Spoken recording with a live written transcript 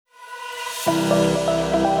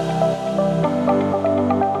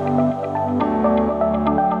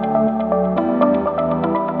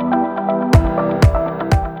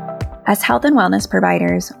As health and wellness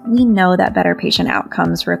providers, we know that better patient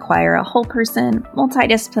outcomes require a whole person,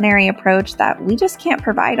 multidisciplinary approach that we just can't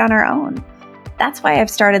provide on our own. That's why I've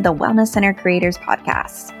started the Wellness Center Creators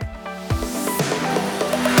Podcast.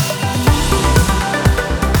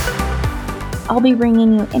 I'll be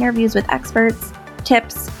bringing you interviews with experts,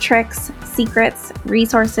 tips, tricks, secrets,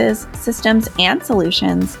 resources, systems, and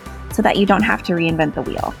solutions so that you don't have to reinvent the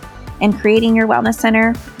wheel. And creating your wellness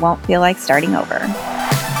center won't feel like starting over.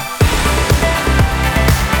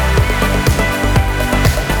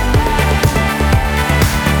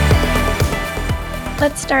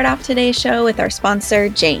 Let's start off today's show with our sponsor,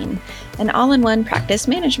 Jane, an all-in-one practice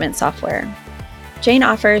management software. Jane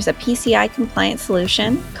offers a PCI-compliant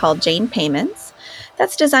solution called Jane Payments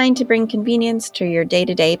that's designed to bring convenience to your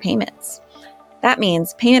day-to-day payments. That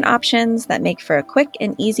means payment options that make for a quick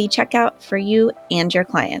and easy checkout for you and your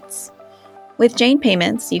clients. With Jane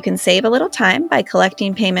Payments, you can save a little time by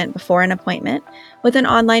collecting payment before an appointment with an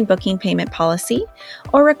online booking payment policy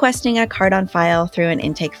or requesting a card on file through an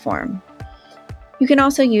intake form. You can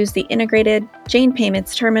also use the integrated Jane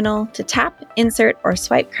Payments terminal to tap, insert, or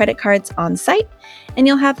swipe credit cards on site, and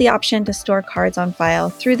you'll have the option to store cards on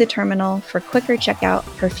file through the terminal for quicker checkout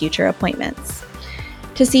for future appointments.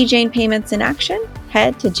 To see Jane Payments in action,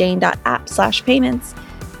 head to jane.app/payments.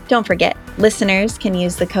 Don't forget, listeners can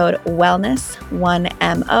use the code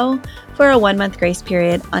WELLNESS1MO for a 1-month grace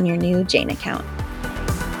period on your new Jane account.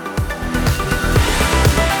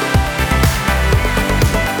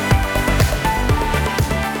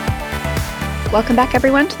 Welcome back,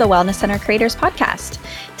 everyone, to the Wellness Center Creators Podcast.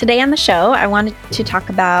 Today on the show, I wanted to talk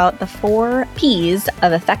about the 4 P's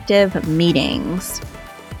of effective meetings.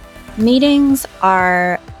 Meetings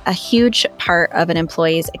are a huge part of an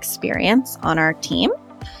employee's experience on our team.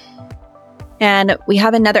 And we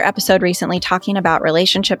have another episode recently talking about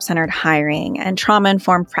relationship-centered hiring and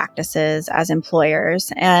trauma-informed practices as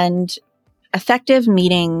employers. And effective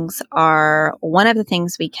meetings are one of the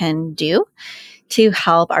things we can do to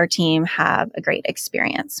help our team have a great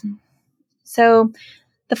experience. So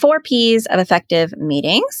the 4 P's of effective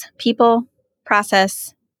meetings: people,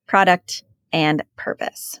 process, product, and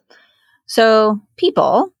purpose. So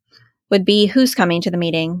people would be who's coming to the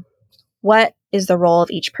meeting, what is the role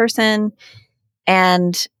of each person,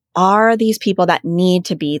 and are these people that need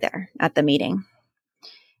to be there at the meeting?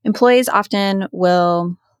 Employees often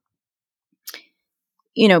will,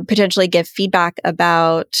 potentially give feedback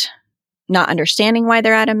about not understanding why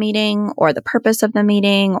they're at a meeting or the purpose of the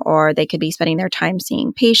meeting, or they could be spending their time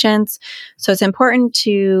seeing patients. So it's important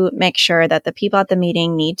to make sure that the people at the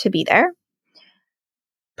meeting need to be there.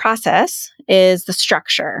 Process is the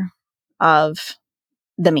structure of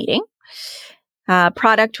the meeting.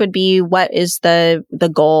 Product would be what is the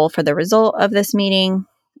goal for the result of this meeting,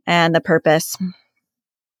 and the purpose.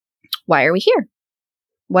 Why are we here?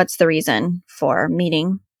 What's the reason for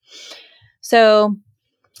meeting? So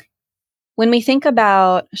when we think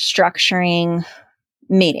about structuring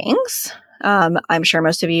meetings, I'm sure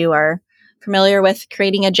most of you are familiar with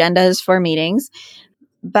creating agendas for meetings,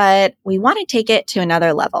 but we want to take it to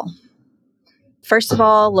another level. First of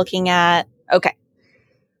all, looking at, okay,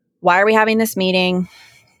 why are we having this meeting?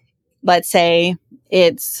 Let's say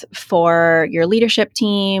it's for your leadership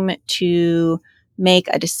team to make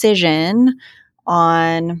a decision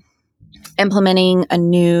on implementing a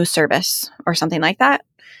new service or something like that.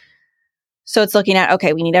 So it's looking at,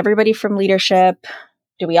 okay, we need everybody from leadership.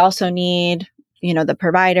 Do we also need, the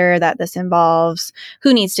provider that this involves?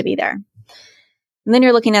 Who needs to be there? And then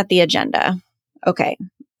you're looking at the agenda. Okay,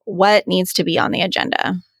 what needs to be on the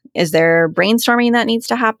agenda? Is there brainstorming that needs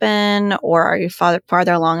to happen? Or are you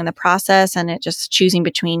farther along in the process and it just choosing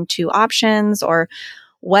between 2 options? Or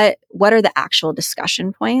what are the actual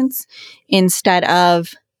discussion points instead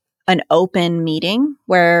of an open meeting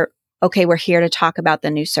where, okay, we're here to talk about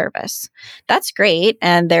the new service? That's great.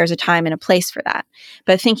 And there's a time and a place for that.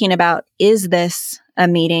 But thinking about, is this a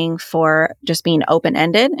meeting for just being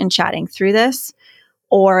open-ended and chatting through this?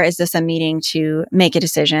 Or is this a meeting to make a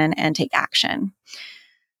decision and take action?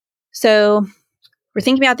 So we're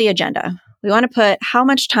thinking about the agenda. We want to put how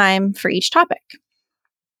much time for each topic.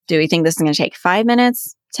 Do we think this is going to take 5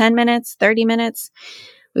 minutes, 10 minutes, 30 minutes?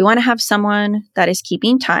 We want to have someone that is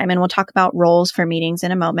keeping time, and we'll talk about roles for meetings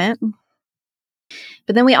in a moment.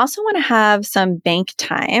 But then we also want to have some bank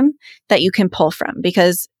time that you can pull from,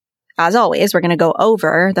 because as always, we're going to go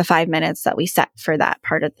over the 5 minutes that we set for that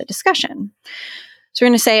part of the discussion. So we're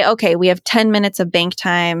going to say, okay, we have 10 minutes of bank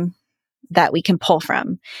time that we can pull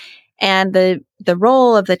from. And the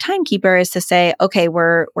role of the timekeeper is to say, okay,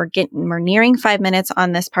 we're nearing 5 minutes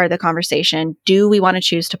on this part of the conversation. Do we want to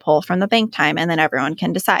choose to pull from the bank time? And then everyone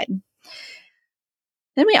can decide.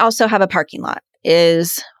 Then we also have a parking lot,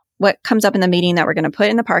 is what comes up in the meeting that we're going to put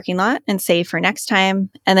in the parking lot and save for next time.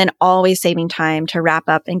 And then always saving time to wrap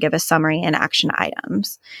up and give a summary and action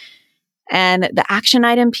items. And the action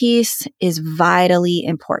item piece is vitally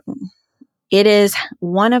important. It is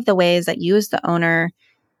one of the ways that you as the owner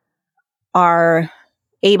are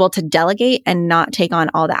able to delegate and not take on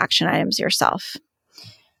all the action items yourself.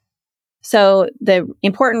 So the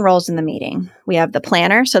important roles in the meeting, we have the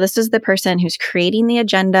planner. So this is the person who's creating the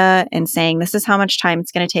agenda and saying, this is how much time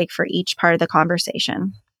it's going to take for each part of the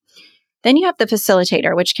conversation. Then you have the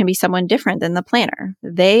facilitator, which can be someone different than the planner.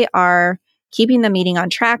 They are keeping the meeting on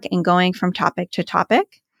track and going from topic to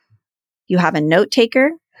topic. You have a note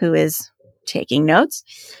taker who is taking notes.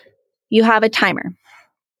 You have a timer.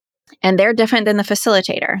 And they're different than the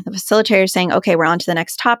facilitator. The facilitator is saying, okay, we're on to the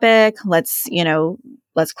next topic. Let's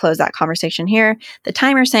close that conversation here. The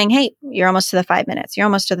timer is saying, hey, you're almost to the 5 minutes. You're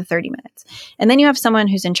almost to the 30 minutes. And then you have someone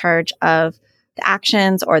who's in charge of the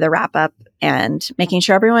actions or the wrap up and making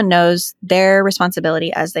sure everyone knows their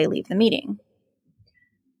responsibility as they leave the meeting.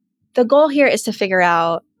 The goal here is to figure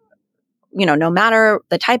out, no matter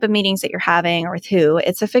the type of meetings that you're having or with who,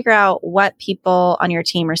 it's to figure out what people on your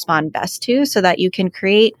team respond best to so that you can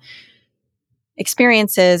create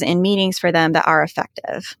experiences in meetings for them that are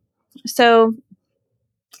effective. So,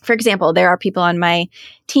 for example, there are people on my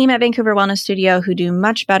team at Vancouver Wellness Studio who do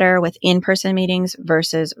much better with in-person meetings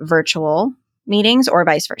versus virtual meetings or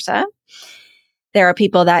vice versa. There are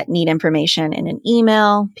people that need information in an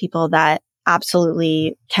email, people that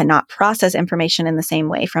absolutely cannot process information in the same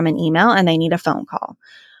way from an email and they need a phone call,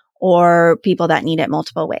 or people that need it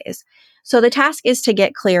multiple ways. So the task is to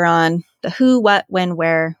get clear on the who, what, when,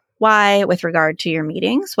 where, why with regard to your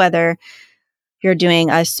meetings, whether you're doing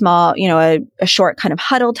a small, a short kind of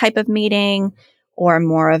huddle type of meeting or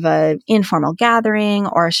more of a informal gathering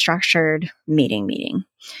or a structured meeting.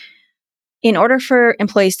 In order for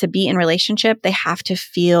employees to be in relationship, they have to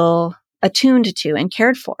feel attuned to and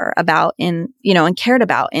cared for about and cared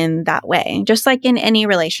about in that way, just like in any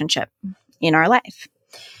relationship in our life.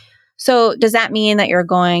 So does that mean that you're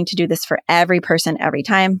going to do this for every person every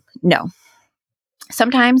time? No.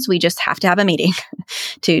 Sometimes we just have to have a meeting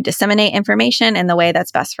to disseminate information in the way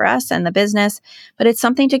that's best for us and the business, but it's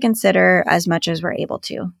something to consider as much as we're able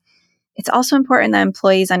to. It's also important that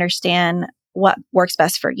employees understand what works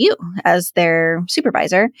best for you as their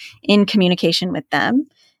supervisor in communication with them.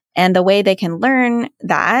 And the way they can learn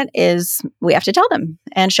that is we have to tell them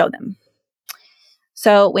and show them.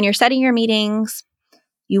 So when you're setting your meetings,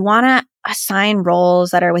 you want to assign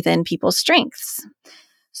roles that are within people's strengths.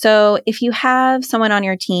 So if you have someone on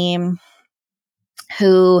your team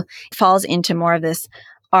who falls into more of this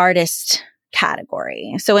artist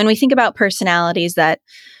category. So when we think about personalities that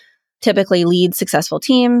typically lead successful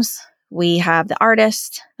teams, we have the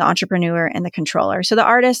artist, the entrepreneur, and the controller. So the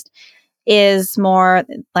artist is more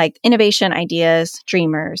like innovation, ideas,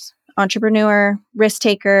 dreamers. Entrepreneur, risk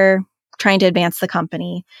taker, trying to advance the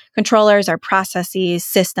company. Controllers are processes,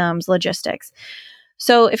 systems, logistics.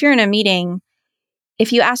 So if you're in a meeting,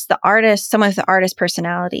 if you ask the artist, someone with the artist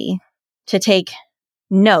personality to take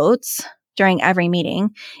notes during every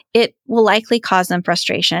meeting, it will likely cause them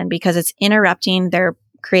frustration because it's interrupting their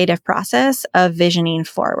creative process of visioning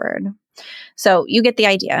forward. So you get the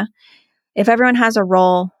idea. If everyone has a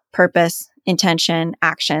role, purpose, intention,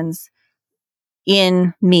 actions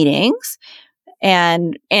in meetings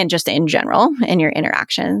and just in general in your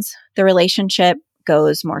interactions, the relationship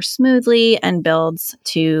goes more smoothly and builds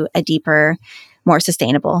to a deeper, more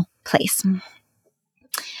sustainable place.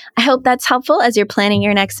 I hope that's helpful as you're planning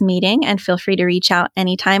your next meeting, and feel free to reach out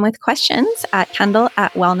anytime with questions at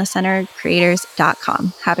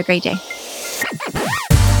Kendall@wellnesscentercreators.com. Have a great day.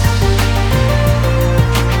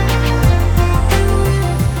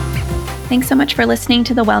 Thanks so much for listening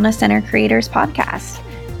to the Wellness Center Creators Podcast.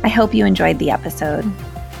 I hope you enjoyed the episode.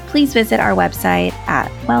 Please visit our website at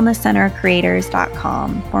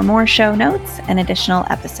wellnesscentercreators.com for more show notes and additional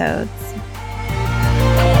episodes.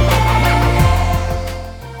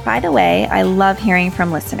 By the way, I love hearing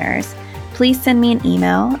from listeners. Please send me an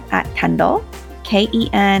email at Kendall, Kendall,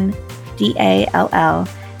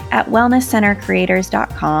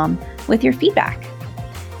 @wellnesscentercreators.com with your feedback.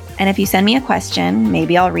 And if you send me a question,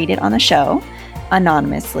 maybe I'll read it on the show,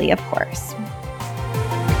 anonymously, of course.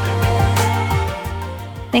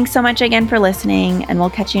 Thanks so much again for listening, and we'll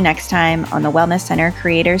catch you next time on the Wellness Center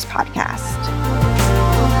Creators Podcast.